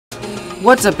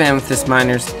What's up, Amethyst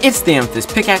Miners? It's the Amethyst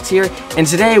Pickaxe here, and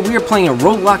today we are playing a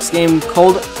Roblox game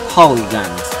called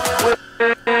PolyGuns.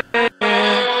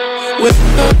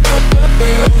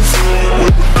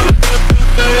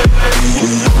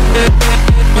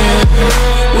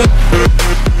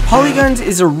 PolyGuns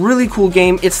is a really cool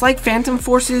game. It's like Phantom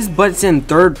Forces, but it's in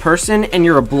third person, and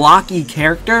you're a blocky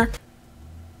character.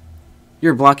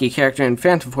 You're a blocky character in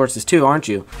Phantom Forces too, aren't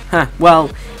you? Huh,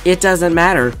 well, it doesn't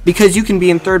matter, because you can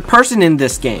be in third person in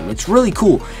this game. It's really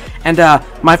cool. And,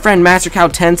 my friend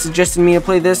MasterCow10 suggested me to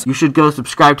play this. You should go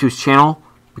subscribe to his channel,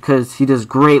 because he does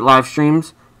great live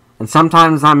streams, and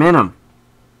sometimes I'm in them.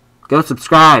 Go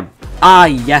subscribe. Ah,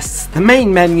 yes, the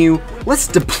main menu. Let's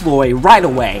deploy right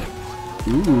away.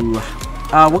 Ooh.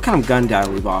 What kind of gun did I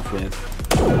leave off with?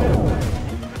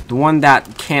 The one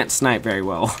that can't snipe very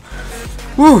well.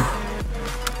 Whew.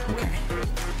 Okay.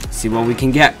 See what we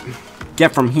can get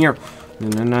from here.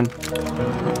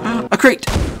 A crate.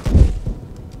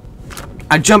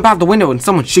 I jump out the window and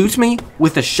someone shoots me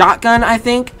with a shotgun, I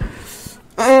think.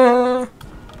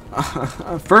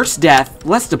 First death.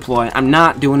 Let's deploy. I'm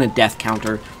not doing a death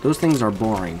counter. Those things are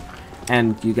boring.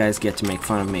 And you guys get to make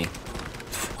fun of me.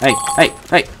 Hey, hey,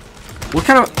 hey. What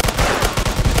kind of...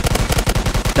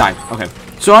 Die. Okay.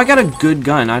 So I got a good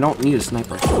gun. I don't need a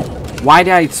sniper. Why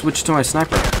did I switch to my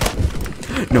sniper?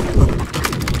 No.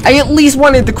 I at least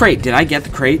wanted the crate. Did I get the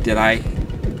crate? Did I?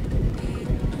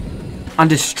 I'm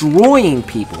destroying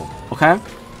people. Okay?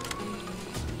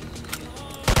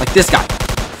 Like this guy.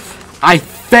 I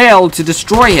failed to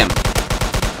destroy him.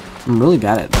 I'm really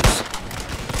bad at this.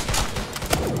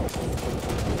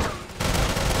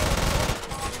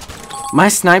 My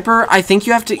sniper, I think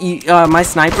you have to, my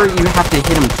sniper, you have to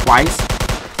hit him twice.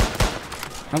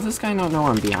 How does this guy not know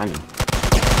I'm behind him?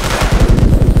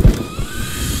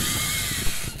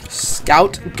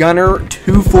 Scout Gunner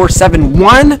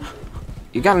 2471.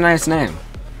 You got a nice name.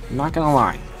 I'm not gonna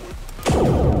lie.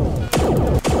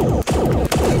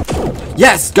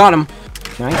 Yes, got him.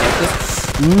 Can I get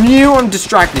this? No, I'm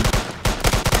distracted.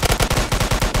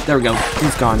 There we go.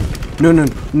 He's gone. No, no,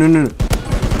 no, no, no.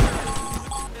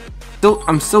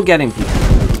 I'm still getting people.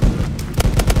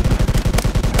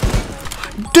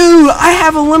 Dude, I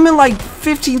have a limit like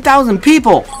 15,000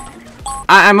 people.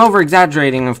 I'm over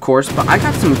exaggerating, of course, but I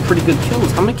got some pretty good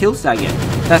kills. How many kills did I get?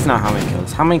 That's not how many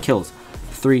kills. How many kills?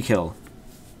 3 kills.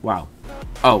 Wow.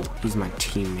 Oh, he's my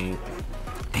teammate.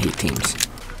 I hate teams.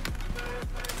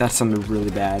 That's something really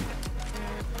bad.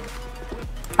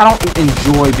 I don't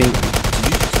enjoy being... Did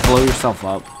you just blow yourself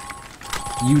up?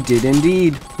 You did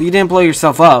indeed. Well, you didn't blow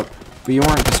yourself up. But you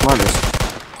weren't the smartest.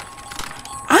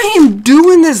 I am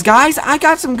doing this, guys. I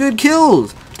got some good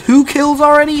kills. 2 kills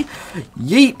already?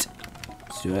 Yeet.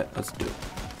 Let's do it. Let's do it.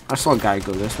 I saw a guy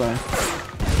go this way.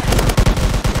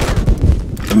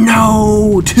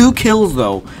 No! 2 kills,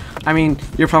 though. I mean,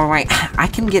 you're probably like, I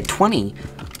can get 20.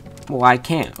 Well, I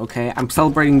can't, okay? I'm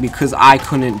celebrating because I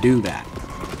couldn't do that.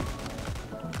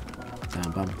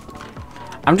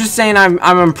 I'm just saying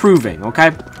I'm improving,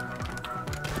 okay?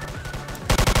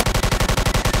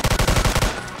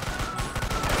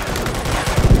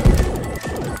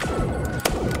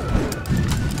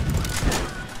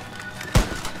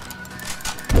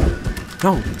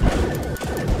 No.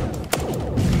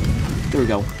 There we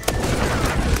go.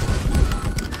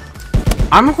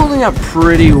 I'm holding up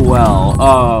pretty well.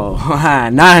 Oh,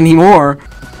 not anymore.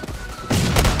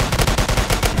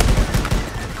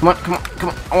 Come on, come on, come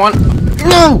on. I want...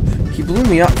 No! He blew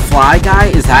me up. Fly Guy,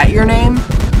 is that your name?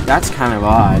 That's kind of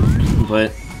odd,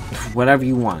 but whatever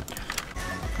you want.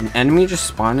 An enemy just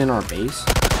spawned in our base?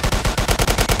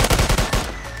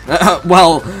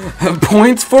 Well,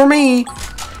 points for me.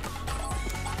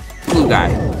 Blue guy.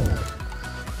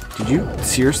 Did you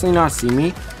seriously not see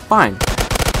me? Fine.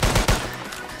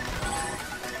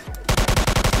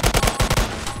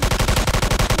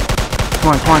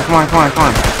 Come on, come on, come on, come on, come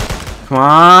on. Come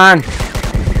on.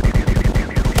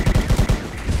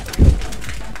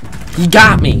 He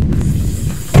got me.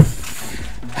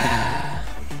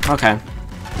 Okay.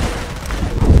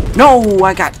 No,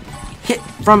 I got hit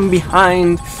from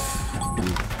behind.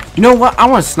 You know what? I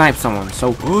want to snipe someone,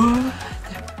 so...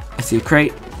 I see a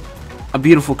crate. A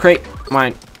beautiful crate.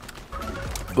 Mine.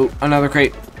 Oh, another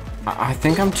crate. I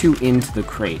think I'm too into the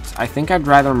crates. I think I'd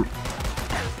rather...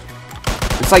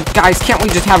 It's like, guys, can't we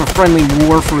just have a friendly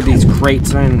war for these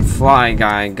crates? And Fly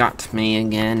Guy got me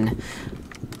again.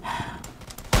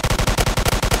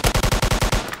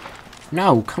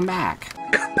 No, come back.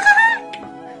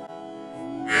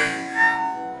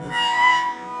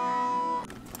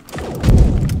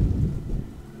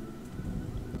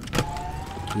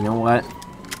 You know what?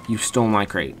 You stole my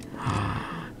crate.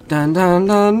 Dun, dun,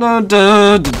 dun, dun,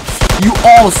 dun, dun. You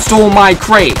all stole my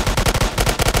crate.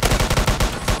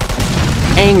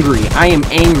 Angry. I am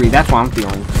angry. That's what I'm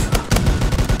feeling.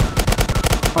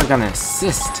 Oh, I got an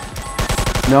assist.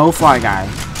 No Fly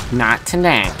Guy. Not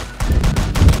today.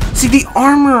 See, the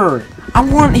armor. I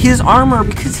want his armor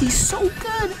because he's so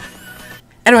good.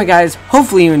 Anyway, guys,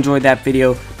 hopefully you enjoyed that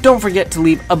video. Don't forget to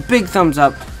leave a big thumbs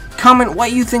up. Comment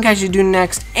what you think I should do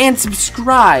next. And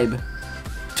subscribe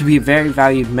to be a very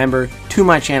valued member to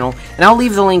my channel. And I'll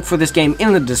leave the link for this game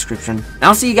in the description. And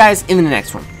I'll see you guys in the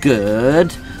next one.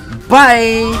 Goodbye.